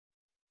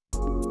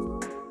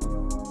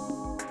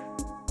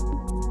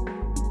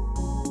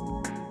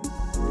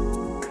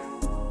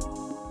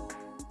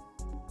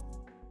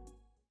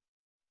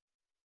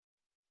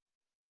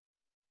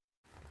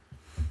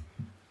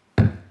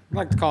I'd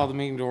like to call the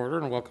meeting to order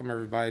and welcome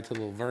everybody to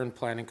the Vergne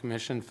Planning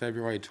Commission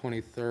February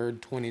 23rd,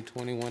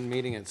 2021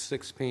 meeting at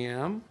 6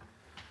 p.m.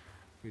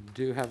 We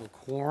do have a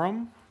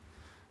quorum.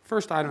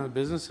 First item of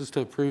business is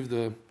to approve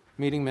the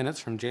meeting minutes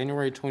from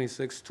January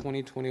 26,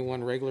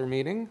 2021 regular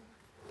meeting.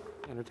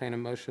 Entertain a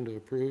motion to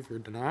approve or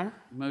deny.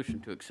 Motion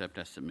to accept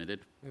as submitted.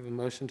 We have a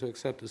motion to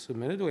accept as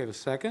submitted. Do we have a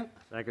second?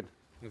 Second.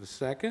 We have a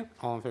second.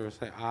 All in favor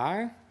say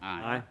aye.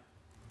 Aye.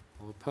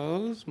 All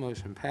opposed,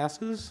 motion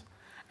passes.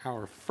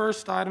 Our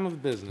first item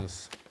of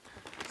business,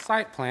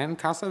 site plan,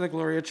 Casa de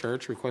Gloria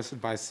Church,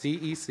 requested by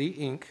CEC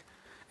Inc.,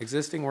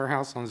 existing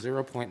warehouse on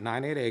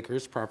 0.98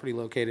 acres, property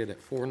located at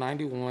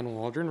 491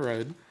 Waldron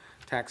Road,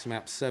 tax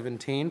map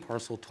 17,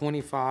 parcel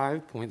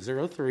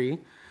 25.03,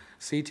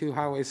 C2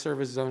 Highway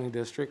Service Zoning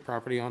District,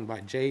 property owned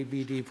by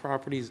JBD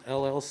Properties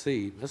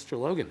LLC. Mr.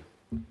 Logan.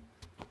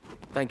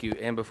 Thank you.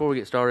 And before we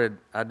get started,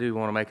 I do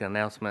want to make an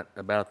announcement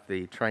about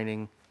the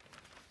training.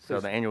 So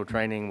the annual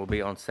training will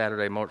be on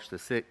Saturday, March the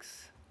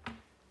 6th,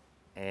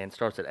 and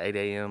starts at 8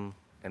 a.m.,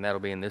 and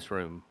that'll be in this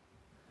room.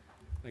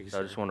 Thank you, So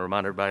sir. I just want to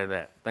remind everybody of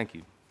that. Thank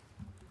you.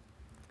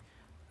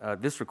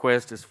 This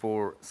request is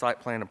for site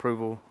plan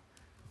approval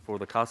for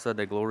the Casa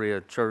de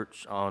Gloria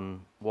Church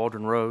on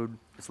Waldron Road.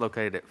 It's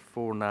located at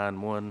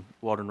 491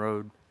 Waldron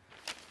Road.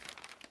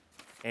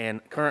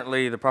 And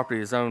currently, the property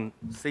is zoned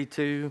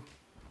C2,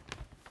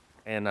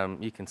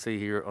 and you can see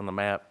here on the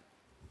map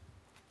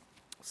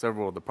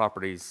several of the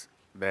properties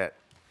that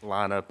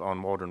line up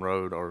on Waldron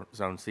Road are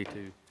zone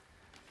C2.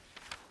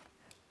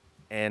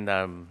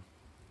 And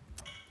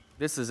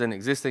this is an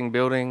existing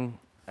building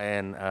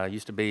and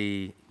used to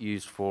be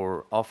used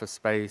for office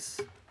space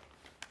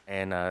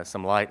and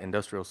some light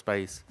industrial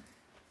space.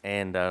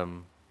 And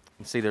you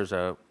can see there's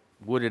a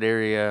wooded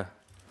area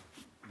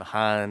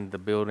behind the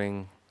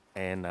building,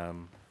 and there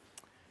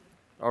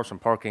are some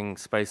parking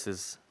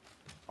spaces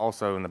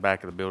also in the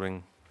back of the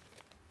building.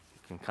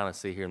 You can kind of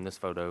see here in this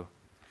photo.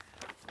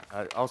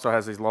 It also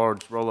has these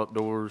large roll-up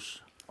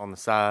doors on the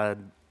side,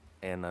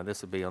 and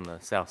this would be on the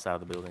south side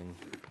of the building.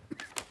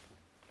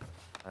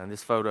 And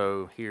this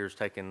photo here is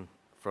taken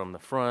from the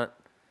front,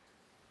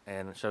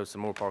 and it shows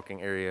some more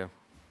parking area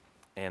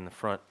and the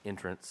front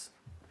entrance.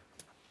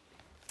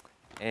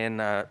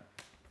 And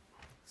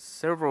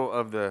several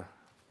of the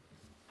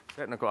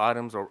technical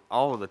items, or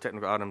all of the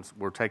technical items,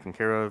 were taken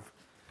care of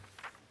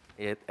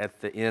at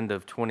the end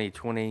of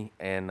 2020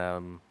 and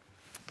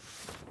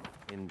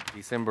in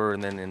December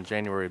and then in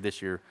January of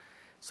this year.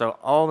 So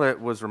all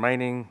that was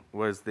remaining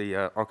was the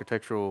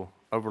architectural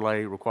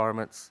overlay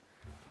requirements.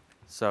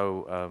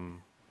 So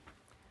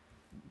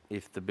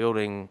if the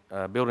buildings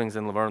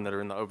in Laverne that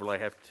are in the overlay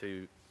have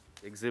to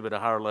exhibit a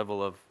higher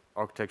level of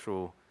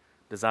architectural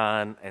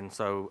design, and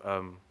so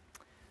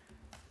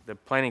the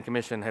Planning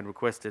Commission had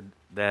requested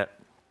that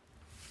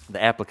the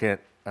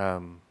applicant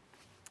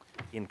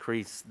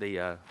increase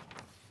the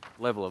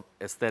level of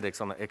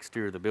aesthetics on the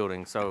exterior of the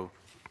building. So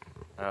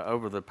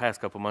over the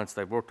past couple months,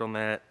 they've worked on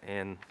that,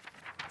 and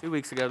 2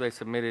 weeks ago, they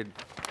submitted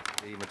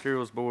the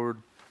materials board,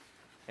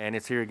 and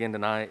it's here again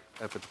tonight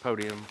up at the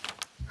podium.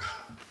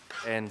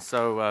 And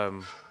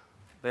so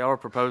they are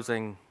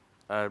proposing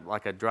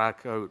like a dry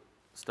coat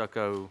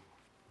stucco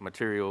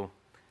material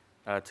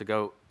to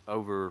go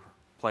over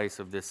place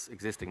of this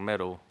existing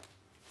metal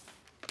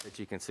that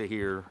you can see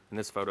here in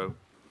this photo.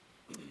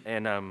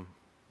 And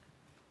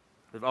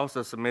they've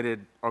also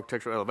submitted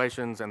architectural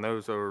elevations, and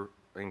those are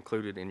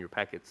included in your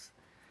packets.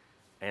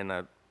 And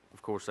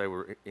of course, they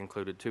were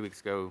included 2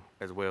 weeks ago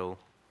as well.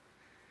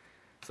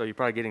 So you're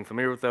probably getting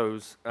familiar with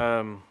those.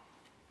 Other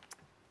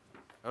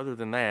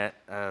than that,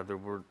 there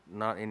were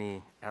not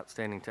any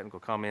outstanding technical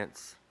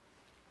comments.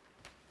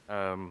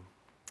 The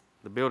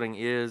building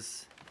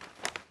is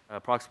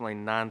approximately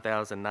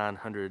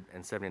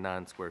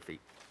 9,979 square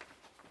feet.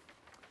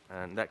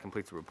 And that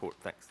completes the report.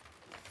 Thanks.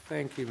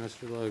 Thank you,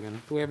 Mr.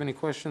 Logan. Do we have any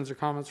questions or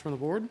comments from the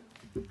board?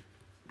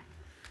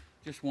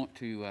 Just want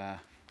to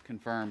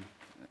confirm,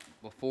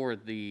 before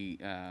the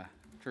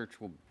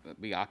church will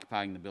be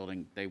occupying the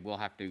building, they will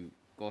have to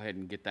go ahead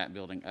and get that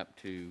building up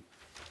to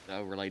the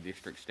overlay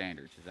district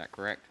standards. Is that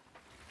correct?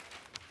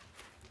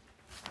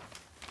 That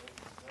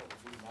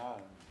would be my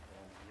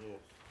understanding, yes.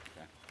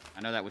 Okay.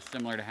 I know that was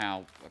similar to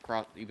how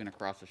even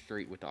across the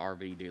street with the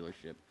RV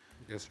dealership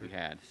Yes, sir. we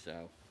had,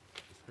 so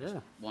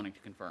Yeah. wanting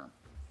to confirm.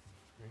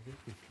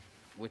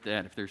 With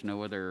that, if there's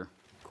no other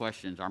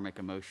questions, I'll make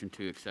a motion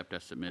to accept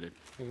as submitted.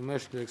 We have a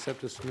motion to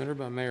accept as submitted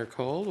by Mayor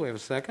Cole. Do we have a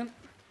second?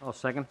 I'll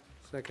second.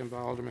 Second by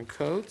Alderman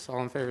Coates.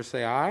 All in favor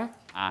say aye.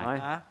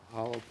 Aye.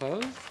 All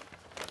opposed?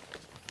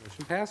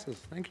 Motion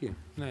passes. Thank you.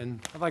 And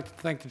I'd like to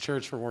thank the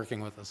church for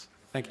working with us.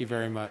 Thank you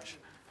very much.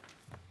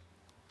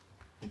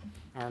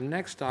 Our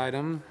next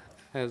item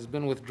has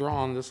been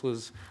withdrawn. This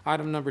was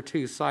item number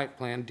 2, site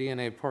plan,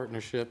 DNA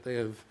partnership. They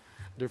have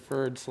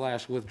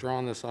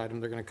deferred/withdrawn this item.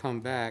 They're going to come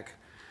back.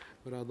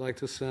 But I'd like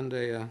to send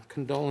a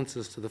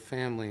condolences to the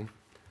family.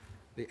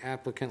 The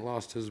applicant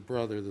lost his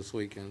brother this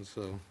weekend,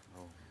 so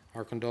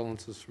our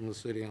condolences from the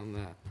city on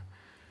that.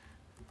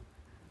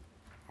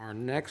 Our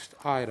next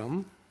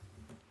item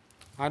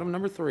Item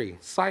number 3,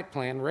 site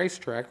plan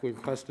racetrack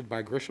requested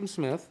by Grisham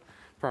Smith,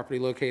 property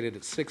located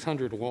at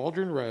 600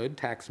 Waldron Road,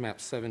 tax map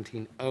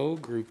 17O,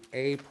 Group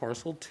A,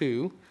 Parcel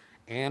 2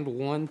 and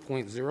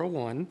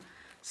 1.01,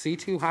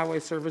 C2 Highway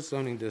Service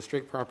Zoning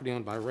District, property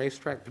owned by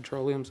Racetrack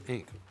Petroleums,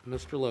 Inc.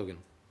 Mr. Logan.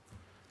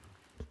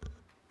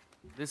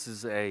 This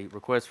is a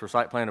request for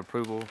site plan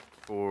approval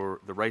for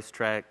the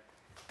racetrack,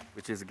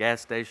 which is a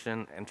gas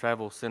station and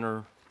travel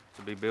center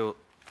to be built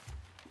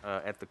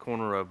at the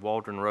corner of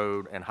Waldron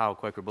Road and Howell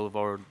Quaker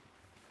Boulevard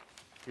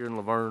here in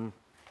Laverne.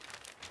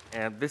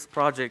 And this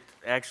project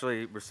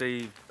actually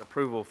received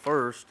approval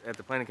first at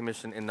the Planning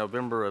Commission in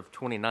November of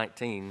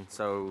 2019,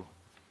 so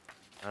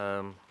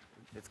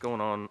it's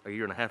going on a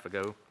year and a half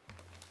ago.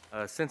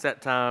 Since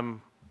that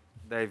time,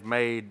 they've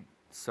made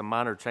some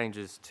minor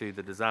changes to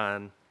the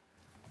design,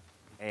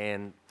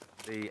 and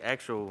the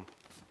actual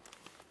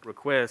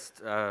request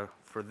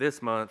for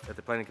this month at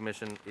the Planning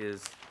Commission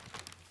is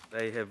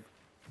they have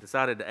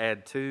decided to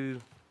add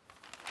 2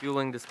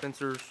 fueling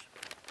dispensers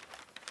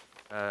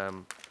at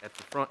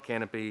the front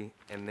canopy,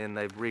 and then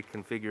they've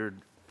reconfigured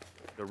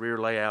the rear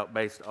layout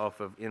based off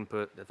of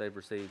input that they've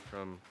received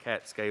from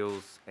CAT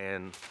Scales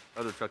and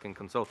other trucking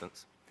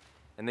consultants.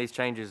 And these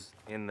changes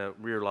in the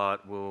rear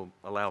lot will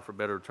allow for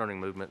better turning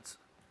movements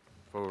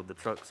for the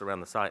trucks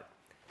around the site.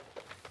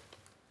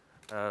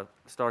 Start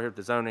here with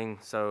the zoning.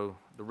 So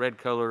the red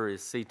color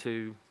is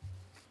C2,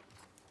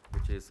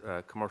 which is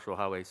commercial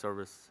highway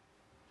service.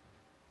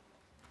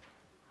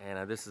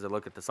 And this is a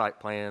look at the site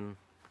plan.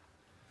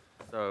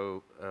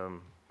 So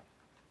you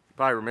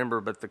probably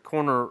remember, but the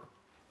corner,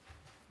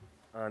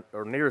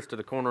 or nearest to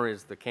the corner,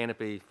 is the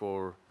canopy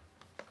for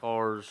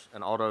cars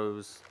and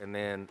autos, and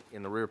then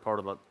in the rear part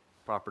of the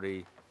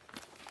property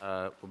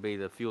will be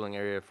the fueling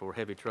area for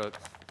heavy trucks.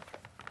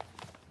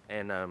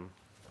 And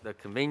the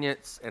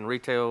convenience and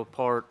retail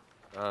part,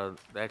 the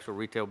actual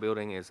retail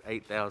building is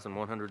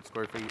 8,100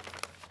 square feet.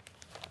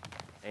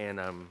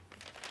 And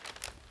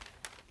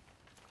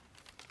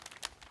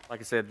like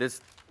I said,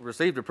 this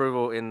received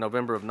approval in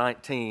November of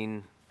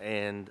 19,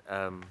 and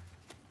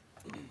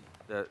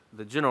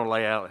the general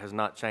layout has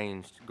not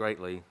changed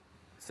greatly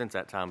since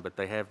that time, but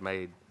they have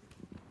made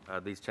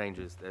these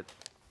changes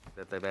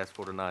that they've asked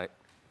for tonight,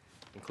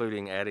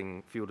 including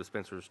adding fuel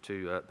dispensers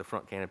to the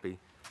front canopy.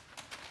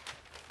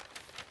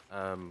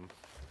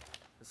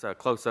 It's a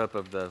close-up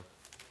of the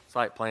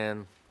site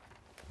plan,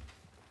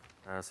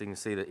 so you can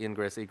see the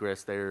ingress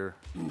egress there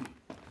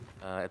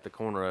at the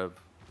corner of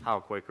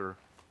Howell Quaker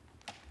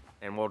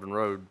and Waldron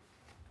Road.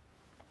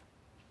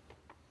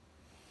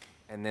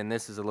 And then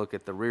this is a look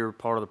at the rear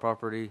part of the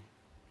property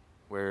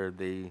where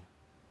the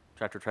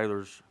tractor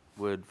trailers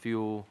would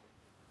fuel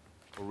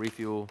or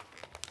refuel.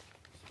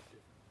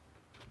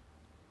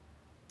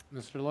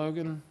 Mr.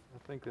 Logan? I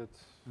think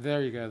that's.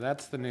 There you go.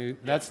 That's the new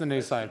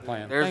site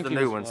plan. There's Thank the you,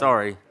 new Mr. one, Logan.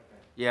 sorry.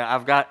 Yeah,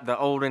 I've got the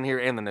old in here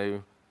and the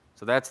new.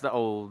 So that's the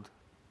old.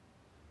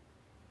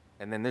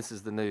 And then this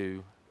is the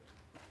new.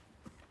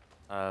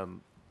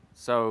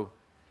 So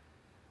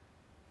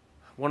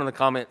one of the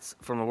comments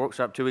from the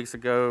workshop 2 weeks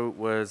ago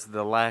was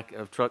the lack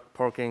of truck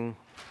parking,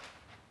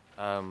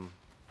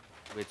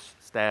 which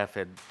staff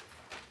had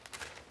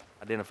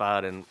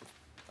identified and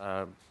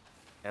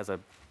as a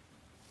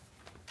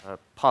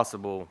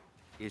possible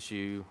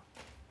issue.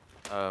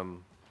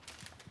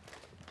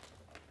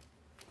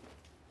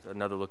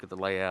 Another look at the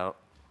layout.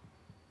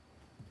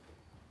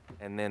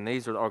 And then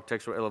these are the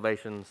architectural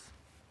elevations,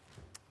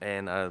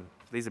 and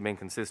these have been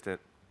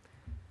consistent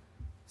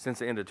since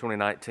the end of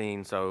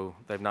 2019, so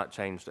they've not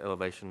changed the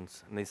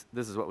elevations. And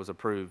this is what was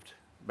approved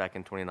back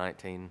in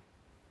 2019.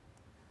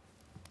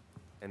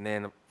 And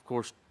then, of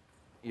course,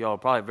 y'all are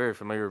probably very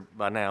familiar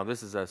by now.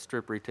 This is a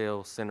strip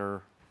retail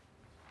center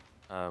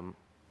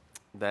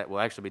that will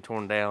actually be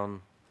torn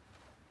down,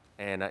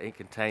 and it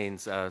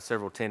contains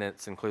several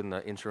tenants, including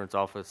the insurance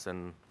office,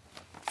 and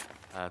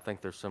I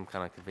think there's some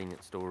kind of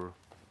convenience store.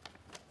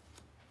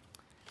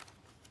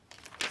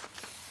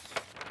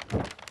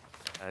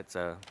 It's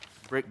a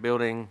brick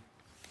building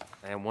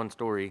and 1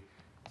 story,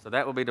 so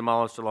that will be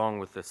demolished along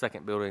with the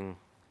second building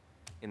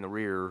in the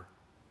rear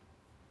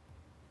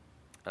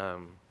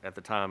at the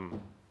time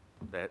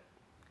that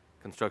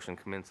construction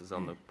commences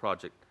on the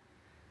project.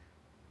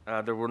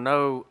 There were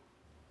no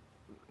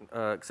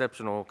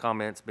exceptional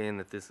comments, being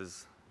that this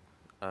is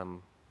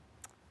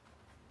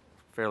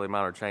fairly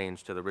minor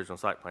change to the original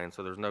site plan,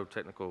 so there's no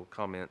technical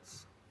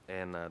comments,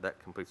 and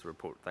that completes the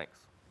report. Thanks.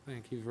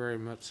 Thank you very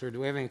much, sir. Do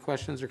we have any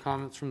questions or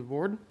comments from the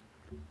board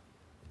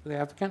for the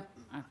applicant?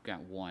 I've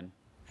got one,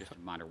 just a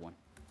minor one.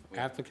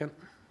 Applicant?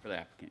 For the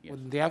applicant,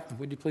 yes.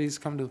 Would you please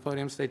come to the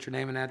podium, state your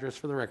name and address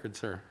for the record,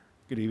 sir?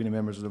 Good evening,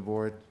 members of the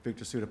board.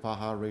 Victor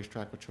Sudapaha,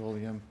 Racetrack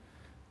Petroleum,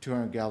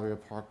 200 Galleria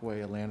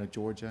Parkway, Atlanta,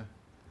 Georgia.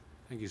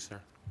 Thank you,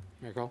 sir.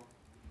 Mayor Cole?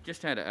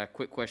 Just had a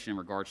quick question in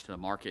regards to the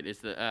market.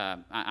 Is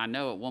I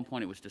know at one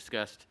point it was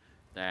discussed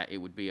that it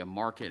would be a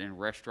market and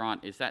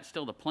restaurant. Is that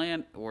still the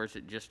plan, or is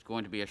it just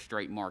going to be a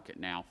straight market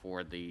now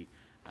for the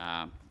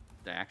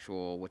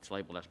actual, what's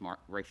labeled as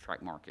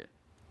racetrack market?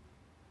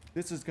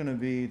 This is gonna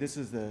be, this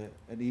is an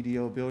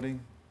EDO building,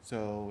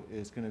 so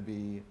it's gonna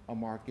be a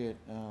market,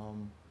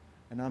 and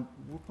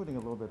we're putting a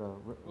little bit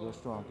of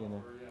restaurant in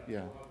it.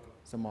 Yeah,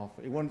 some off,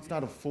 it's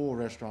not a full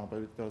restaurant,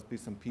 but there'll be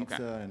some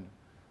pizza and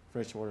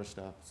fresh order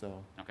stuff,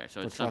 so. Okay,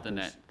 so for it's something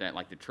truckers. that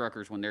like the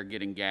truckers, when they're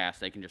getting gas,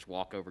 they can just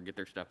walk over, get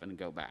their stuff, and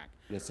go back.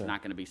 Yes, sir. It's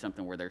not gonna be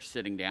something where they're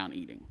sitting down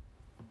eating.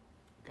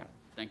 Okay,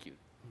 thank you.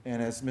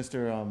 And as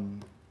Mr.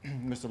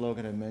 Mr.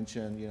 Logan had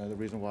mentioned, the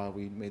reason why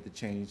we made the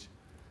change,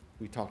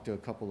 we talked to a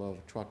couple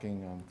of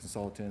trucking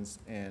consultants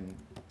and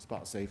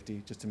spot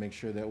safety, just to make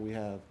sure that we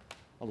have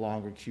a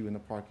longer queue in the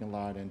parking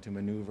lot and to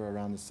maneuver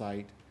around the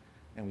site.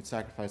 And we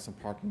sacrificed some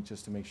parking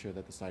just to make sure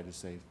that the site is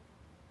safe.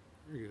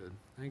 Very good.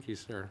 Thank you,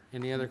 sir.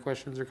 Any other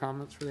questions or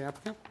comments for the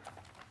applicant?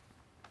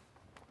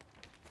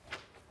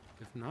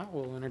 If not,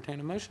 we'll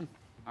entertain a motion.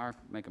 I'll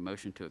make a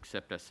motion to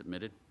accept as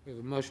submitted. We have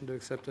a motion to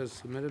accept as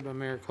submitted by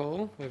Mayor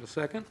Cole. We have a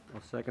second.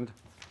 I'll second.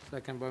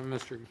 Second by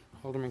Mr.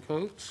 Alderman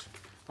Coates.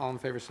 All in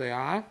favor say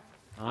aye.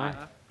 Aye.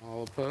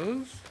 All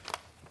opposed?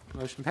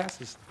 Motion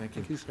passes. Thank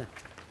you. Thank you, sir.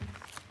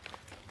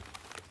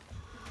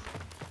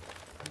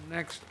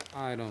 Next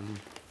item.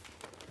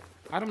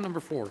 Item number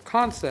 4,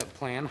 concept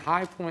plan,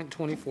 High Point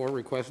 24,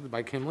 requested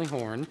by Kimley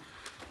Horn.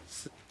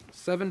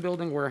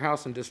 7-building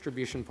warehouse and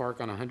distribution park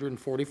on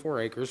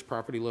 144 acres,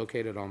 property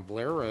located on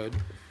Blair Road,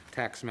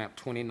 tax map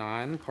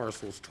 29,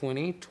 parcels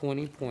 20,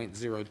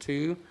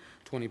 20.02,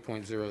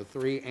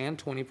 20.03, and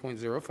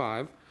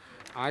 20.05.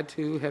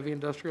 I-2 Heavy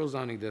Industrial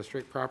Zoning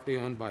District, property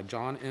owned by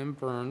John M.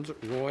 Burns,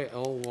 Roy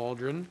L.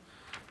 Waldron,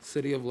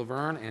 City of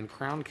Laverne, and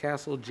Crown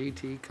Castle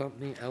GT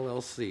Company,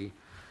 LLC.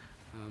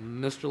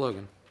 Mr.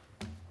 Logan.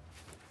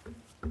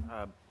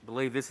 I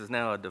believe this is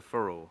now a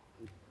deferral,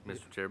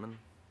 Mr. Chairman.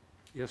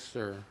 Yes,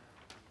 sir.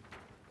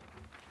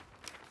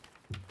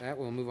 That,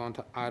 we'll move on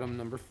to item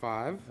number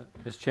 5.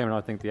 Mr. Chairman,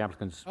 I think the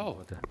applicant's.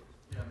 Oh,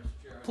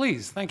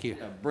 please, thank you.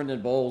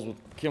 Brendan Bowles with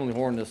Kimley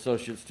Horn and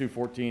Associates,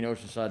 214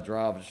 Oceanside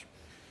Drive. Just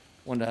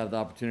wanted to have the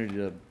opportunity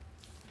to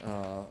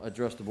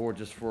address the board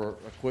just for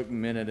a quick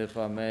minute, if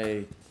I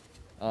may.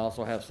 I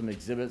also have some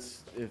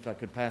exhibits, if I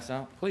could pass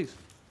out. Please.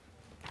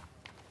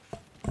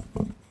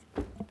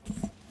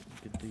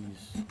 Get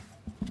these.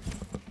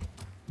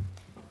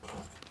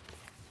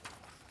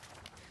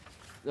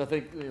 I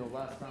think,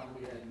 last time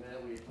we had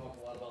met, we had talked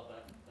a lot about the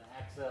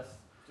access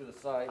to the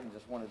site, and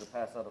just wanted to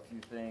pass out a few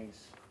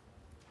things.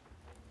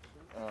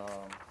 I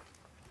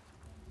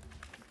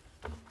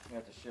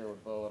have to share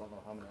with Bo. I don't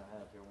know how many I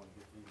have here. I want to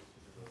get these.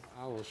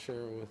 I will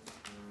share with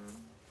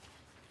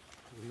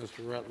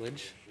Mr.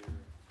 Rutledge.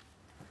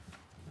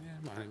 Yeah,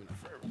 might have enough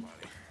for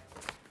everybody.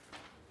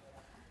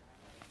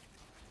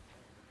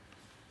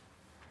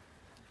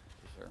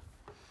 Yes, sir.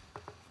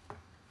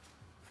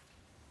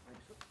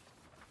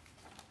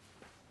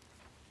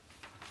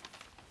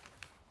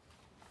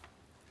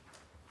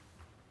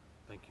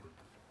 Thank you.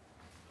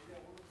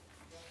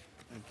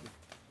 Thank you.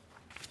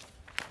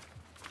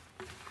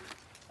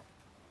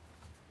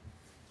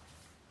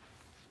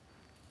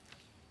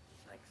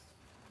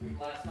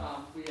 Last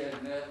time we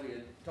had met, we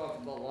had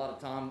talked about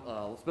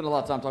spent a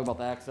lot of time talking about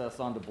the access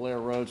onto Blair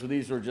Road. So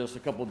these are just a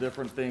couple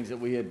different things that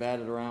we had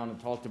batted around and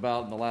talked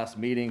about in the last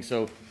meeting.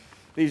 So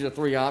these are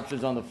 3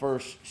 options on the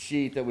first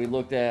sheet that we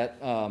looked at.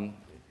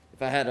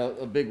 If I had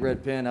a big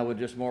red pen, I would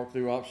just mark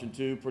through option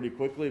 2 pretty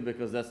quickly,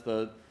 because that's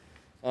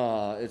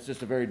it's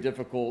just a very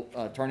difficult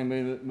turning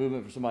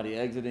movement for somebody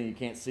exiting. You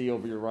can't see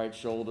over your right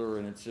shoulder,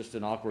 and it's just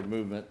an awkward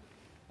movement.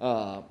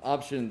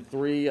 Option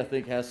 3, I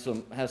think, has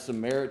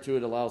some merit to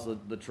it. Allows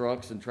the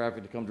trucks and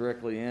traffic to come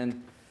directly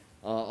in.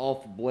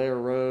 Off Blair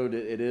Road,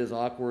 it is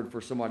awkward for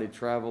somebody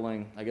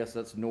traveling, I guess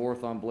that's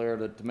north on Blair,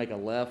 to make a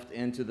left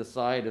into the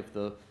site if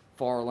the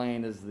far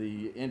lane is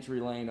the entry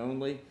lane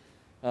only.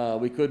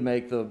 We could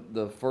make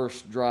the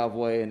first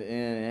driveway an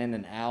in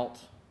and out,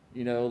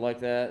 like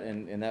that,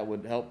 and that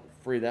would help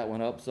free that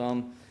one up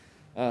some.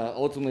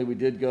 Ultimately, we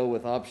did go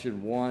with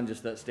option 1,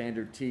 just that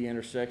standard T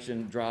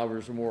intersection.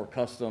 Drivers are more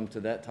accustomed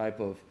to that type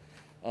of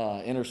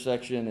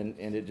intersection,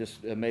 and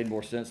it made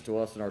more sense to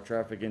us and our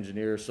traffic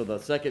engineers. So the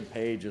second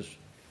page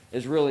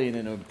is really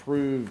an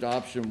improved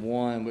option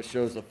 1, which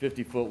shows a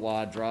 50-foot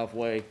wide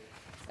driveway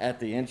at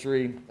the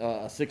entry,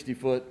 a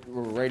 60-foot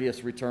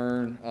radius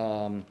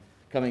return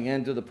coming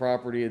into the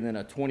property, and then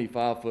a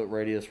 25-foot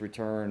radius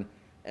return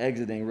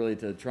exiting, really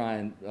to try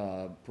and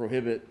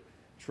prohibit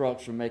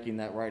trucks from making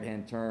that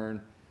right-hand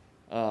turn.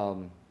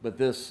 But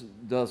this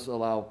does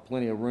allow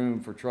plenty of room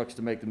for trucks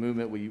to make the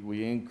movement.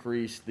 We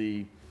increased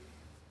the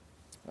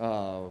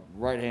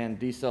right-hand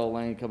decel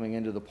lane coming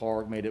into the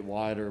park, made it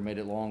wider, made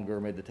it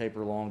longer, made the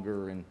taper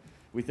longer, and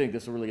we think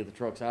this will really get the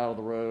trucks out of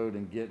the road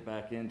and get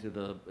back into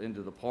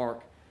the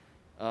park,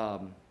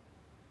 and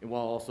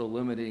while also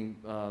limiting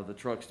the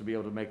trucks to be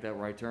able to make that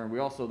right turn.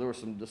 There were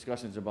some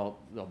discussions about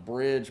a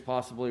bridge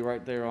possibly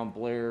right there on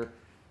Blair.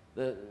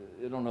 I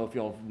don't know if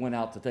y'all went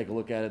out to take a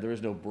look at it. There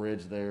is no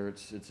bridge there.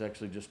 It's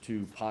actually just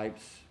 2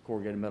 pipes,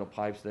 corrugated metal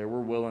pipes there. We're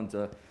willing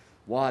to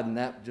widen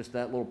just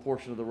that little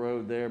portion of the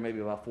road there, maybe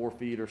about 4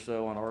 feet or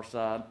so on our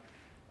side.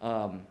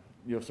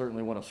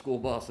 certainly want a school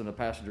bus and a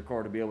passenger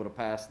car to be able to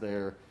pass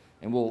there,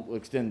 and we'll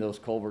extend those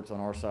culverts on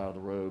our side of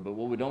the road. But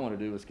what we don't want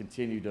to do is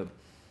continue to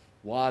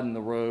widen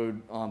the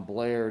road on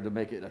Blair to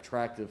make it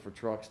attractive for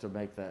trucks to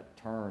make that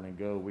turn and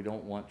go. We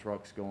don't want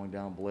trucks going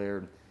down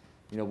Blair.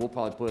 We'll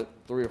probably put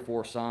 3 or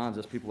 4 signs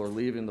as people are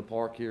leaving the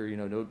park here,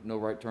 no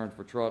right turns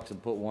for trucks,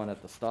 and put one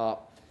at the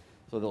stop,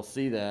 so they'll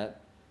see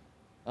that.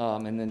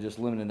 And then just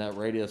limiting that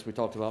radius. We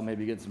talked about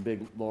maybe getting some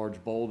big,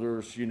 large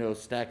boulders,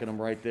 stacking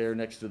them right there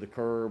next to the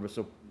curb,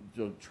 so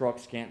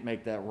trucks can't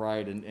make that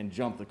right and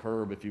jump the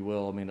curb, if you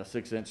will. I mean, a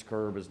 6-inch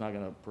curb is not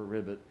gonna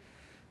prohibit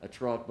a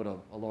truck, but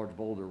a large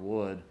boulder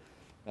would.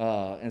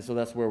 And so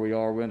that's where we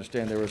are. We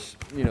understand there was,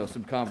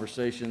 some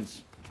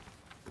conversations,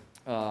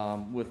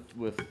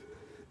 with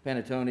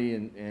Panattoni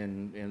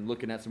and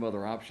looking at some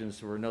other options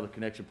for another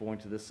connection point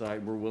to this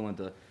site. We're willing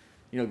to,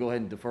 go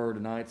ahead and defer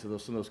tonight so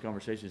some of those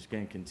conversations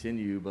can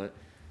continue. But,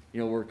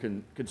 we're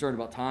concerned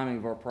about timing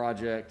of our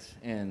project,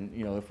 and,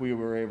 if we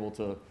were able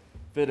to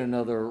fit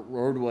another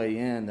roadway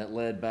in that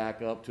led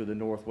back up to the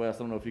northwest.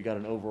 I don't know if you got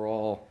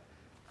if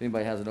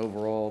anybody has an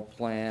overall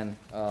plan.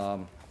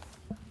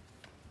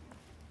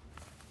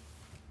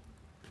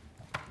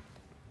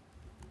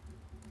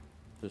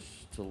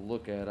 Just to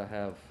look at, I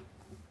have,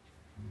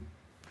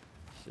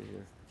 let's see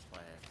here.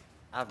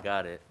 I've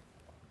got it.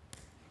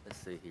 Let's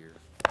see here.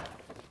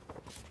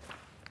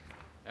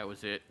 That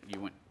was it.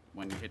 You went,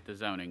 when you hit the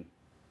zoning.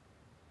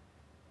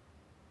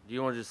 Do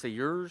you want to just see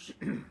yours?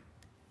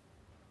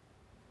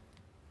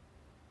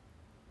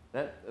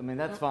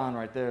 That's fine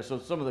right there. So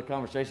some of the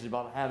conversations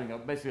about having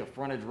basically a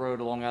frontage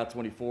road along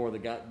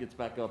I-24 that gets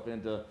back up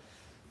into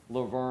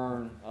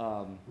Laverne.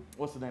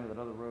 What's the name of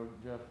that other road,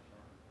 Jeff?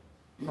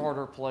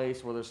 Carter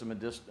Place, where there's some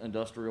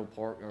industrial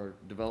park or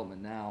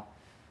development now.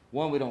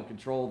 One, we don't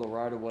control the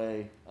right of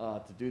way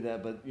to do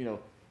that, but if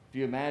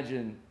you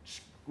imagine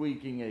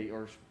squeaking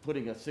or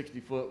putting a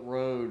 60-foot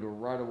road or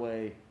right of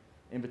way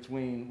in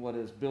between what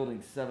is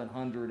building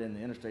 700 and the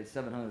Interstate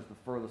 700 is the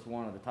furthest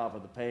one at the top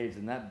of the page,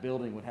 and that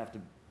building would have to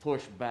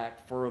push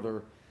back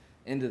further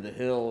into the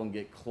hill and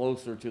get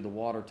closer to the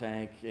water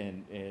tank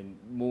and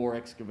more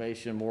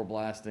excavation, more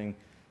blasting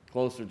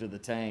closer to the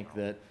tank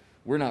that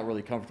we're not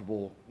really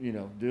comfortable,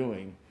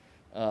 doing.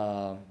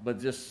 But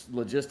just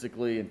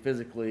logistically and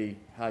physically,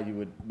 how you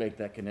would make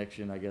that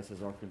connection, I guess,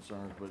 is our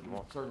concern. But we're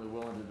certainly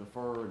willing to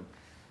defer and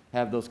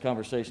have those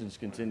conversations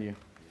continue.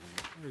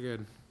 Very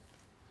good.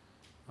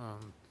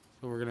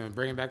 So we're going to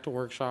bring it back to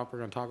workshop. We're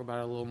going to talk about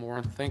it a little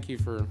more. Thank you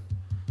for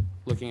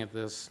looking at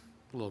this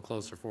a little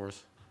closer for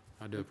us.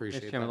 I do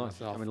appreciate that Chairman, I'd like to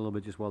myself. come in a little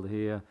bit just while they're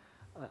here.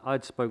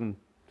 I'd spoken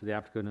to the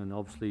applicant, and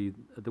obviously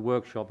at the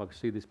workshop I could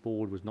see this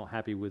board was not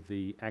happy with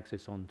the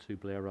access onto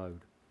Blair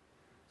Road.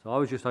 So I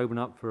was just open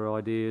up for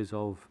ideas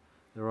of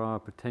there are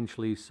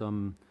potentially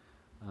some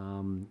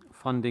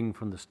funding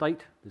from the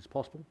state that's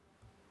possible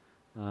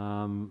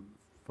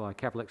for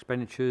capital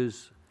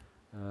expenditures,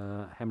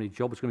 how many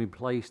jobs are going to be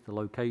placed, the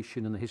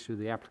location and the history of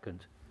the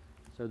applicant.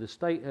 So the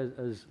state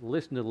has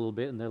listened a little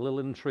bit, and they're a little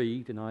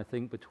intrigued, and I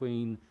think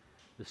between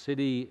the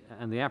city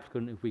and the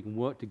applicant, if we can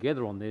work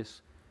together on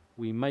this,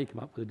 we may come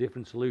up with a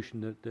different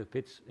solution that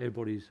fits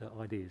everybody's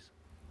ideas.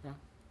 Yeah.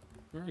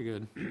 Very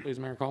good. Please,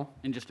 Mayor Cole.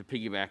 And just to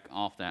piggyback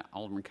off that,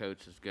 Alderman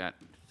Coates has got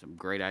some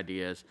great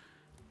ideas.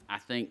 I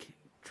think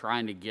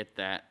trying to get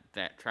that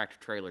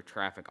tractor-trailer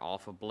traffic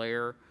off of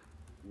Blair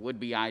would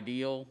be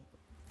ideal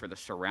for the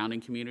surrounding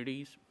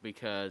communities,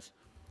 because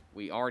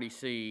we already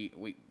see,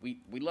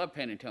 we love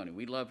Panattoni.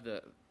 We love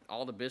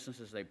all the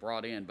businesses they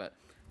brought in, but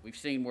we've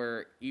seen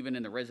where even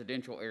in the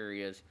residential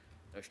areas,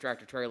 those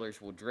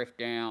tractor-trailers will drift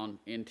down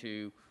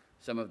into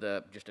some of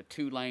just a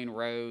 2-lane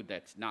road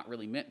that's not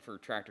really meant for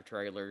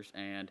tractor-trailers,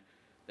 and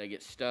they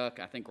get stuck.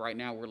 I think right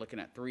now we're looking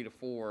at 3 to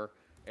 4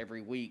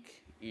 every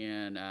week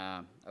in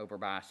over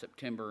by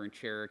September in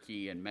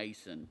Cherokee and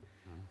Mason.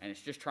 And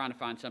it's just trying to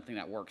find something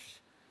that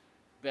works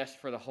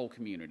best for the whole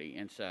community.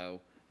 And so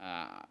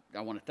I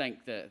want to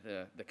thank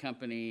the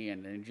company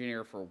and the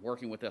engineer for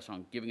working with us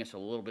on giving us a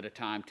little bit of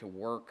time to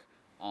work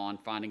on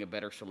finding a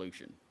better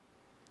solution.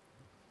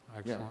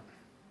 Excellent.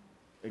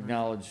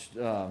 Acknowledged.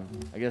 I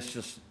guess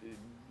just,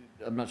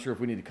 I'm not sure if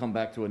we need to come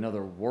back to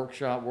another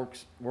workshop, or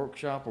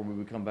we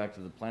would come back to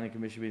the planning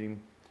commission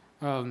meeting.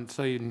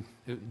 So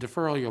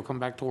deferral, you'll come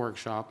back to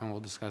workshop, and we'll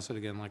discuss it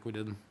again like we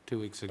did 2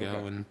 weeks ago,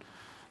 Okay. and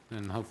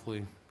then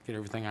hopefully get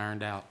everything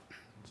ironed out,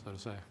 so to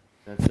say.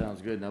 That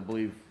sounds good, and I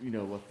believe,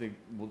 I think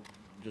we'll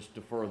just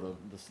defer the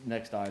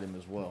next item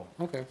as well.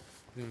 Okay,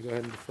 then go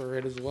ahead and defer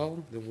it as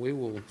well. Then we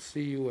will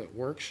see you at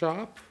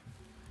workshop.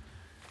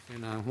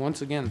 And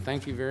once again,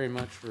 thank you very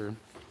much for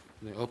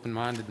the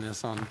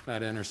open-mindedness on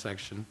that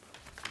intersection.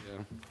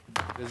 Yeah,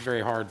 it's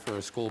very hard for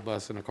a school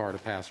bus and a car to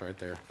pass right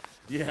there.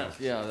 Yes,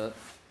 yeah.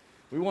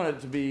 We want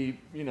it to be,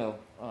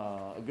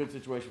 a good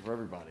situation for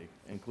everybody,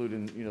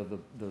 including,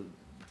 the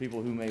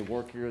people who may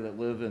work here that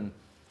live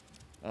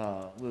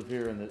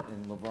here in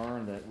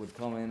Laverne, that would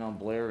come in on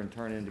Blair and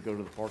turn in to go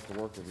to the park to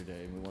work every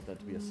day. And we want that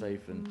to be a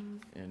safe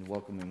and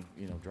welcoming,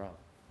 drive.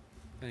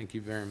 Thank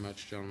you very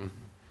much, gentlemen.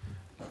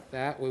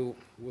 That we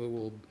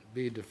will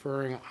be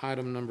deferring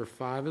item number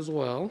 5 as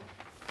well.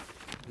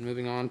 And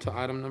moving on to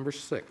item number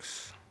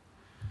 6.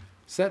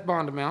 Set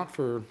bond amount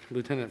for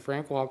Lieutenant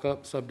Frank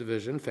Walkup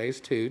subdivision, Phase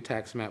 2,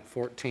 tax map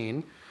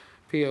 14,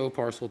 PO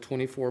parcel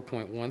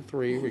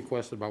 24.13,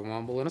 requested by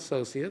Womble and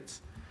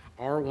Associates,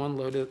 R1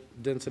 low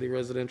density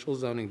residential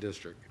zoning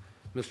district.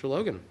 Mr.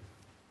 Logan.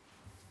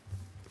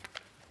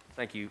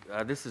 Thank you.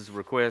 This is a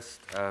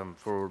request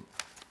to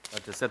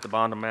set the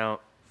bond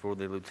amount for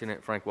the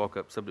Lieutenant Frank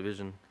Walkup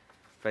subdivision,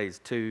 Phase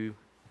 2,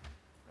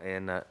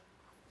 and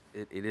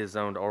it is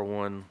zoned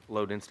R1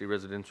 low-density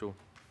residential.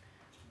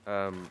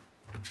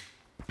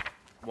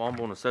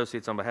 Womble and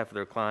Associates, on behalf of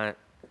their client,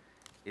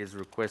 is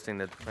requesting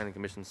that the Planning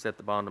Commission set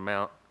the bond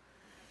amount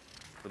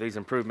for these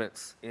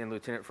improvements in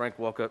Lieutenant Frank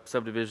Walkup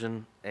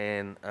subdivision,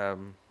 and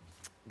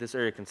this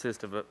area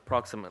consists of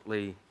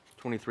approximately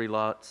 23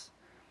 lots.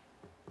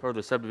 Per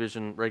the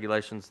subdivision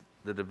regulations,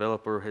 the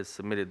developer has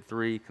submitted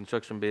 3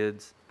 construction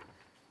bids,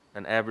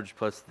 an average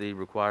plus the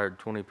required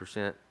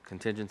 20%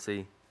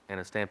 contingency, and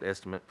a stamped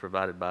estimate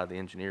provided by the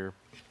engineer.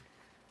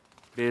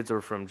 Bids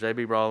are from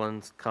J.B.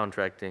 Rollins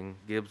Contracting,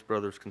 Gibbs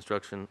Brothers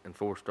Construction, and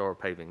 4 Star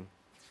Paving,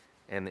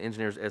 and the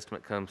engineer's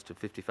estimate comes to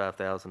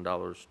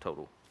 $55,000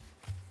 total.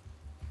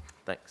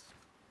 Thanks.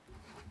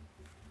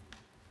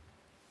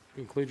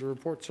 Conclude your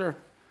report, sir.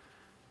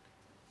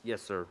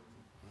 Yes, sir.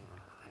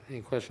 Any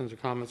questions or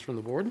comments from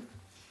the board?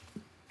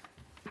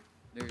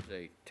 There's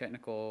a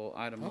technical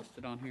item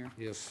listed on here.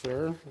 Yes,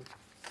 sir.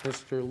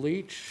 Mr.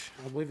 Leach,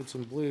 I believe it's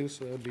in blue,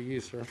 so that'd be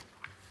you, sir.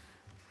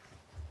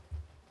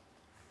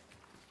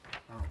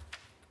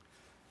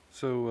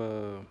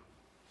 So,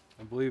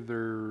 I believe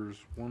there's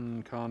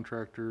one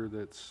contractor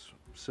that's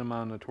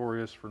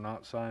semi-notorious for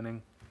not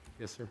signing.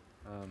 Yes, sir.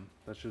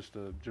 That's just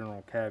a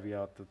general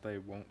caveat that they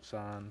won't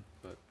sign,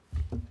 but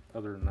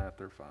other than that,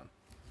 they're fine.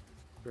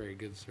 Very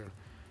good, sir.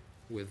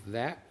 With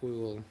that, we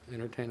will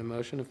entertain a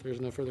motion if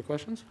there's no further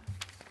questions.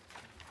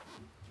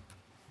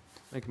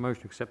 Make a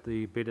motion to accept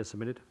the bid as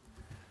submitted.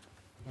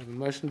 I have a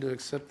motion to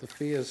accept the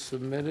fee as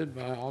submitted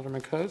by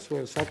Alderman Coates. We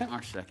have a second?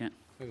 Our second.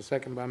 We have a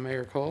second by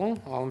Mayor Cole.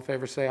 All in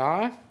favor say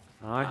aye.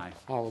 Aye.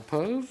 All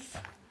opposed?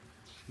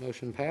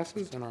 Motion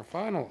passes. And our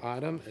final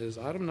item is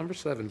item number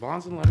 7,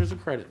 bonds and letters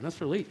of credit.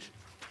 Mr. Leach.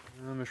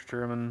 Mr.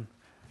 Chairman,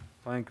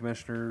 Planning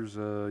Commissioners,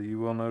 you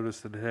will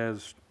notice that it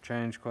has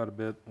changed quite a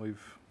bit.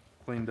 We've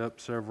cleaned up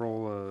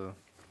several.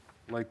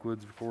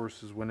 Lakewoods, of course,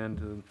 has went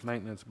into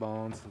maintenance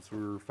bonds since we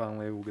were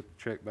finally able to get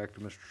the check back to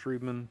Mr.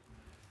 Shriebman.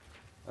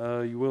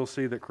 You will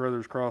see that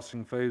Carruthers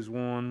Crossing Phase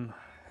 1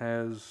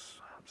 has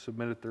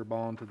submitted their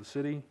bond to the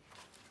city.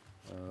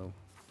 So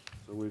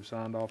we've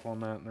signed off on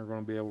that, and they're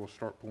going to be able to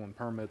start pulling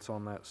permits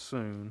on that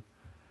soon.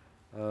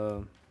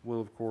 Will,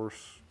 of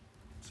course,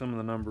 some of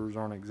the numbers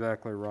aren't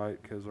exactly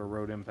right because our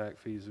road impact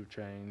fees have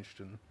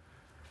changed, and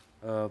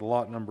the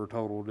lot number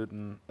total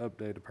didn't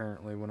update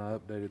apparently when I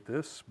updated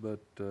this, but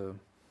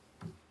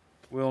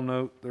we'll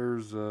note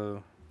there's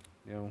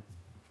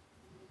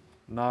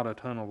not a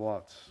ton of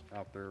lots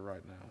out there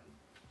right now.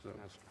 So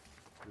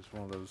just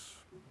one of those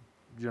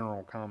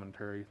general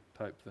commentary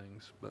type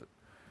things. But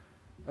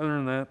other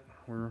than that,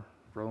 we're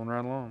rolling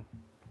right along.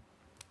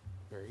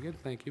 Very good.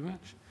 Thank you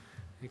much.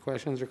 Any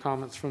questions or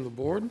comments from the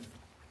board?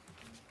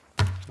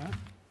 All right.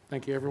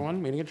 Thank you,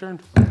 everyone. Meeting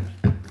adjourned.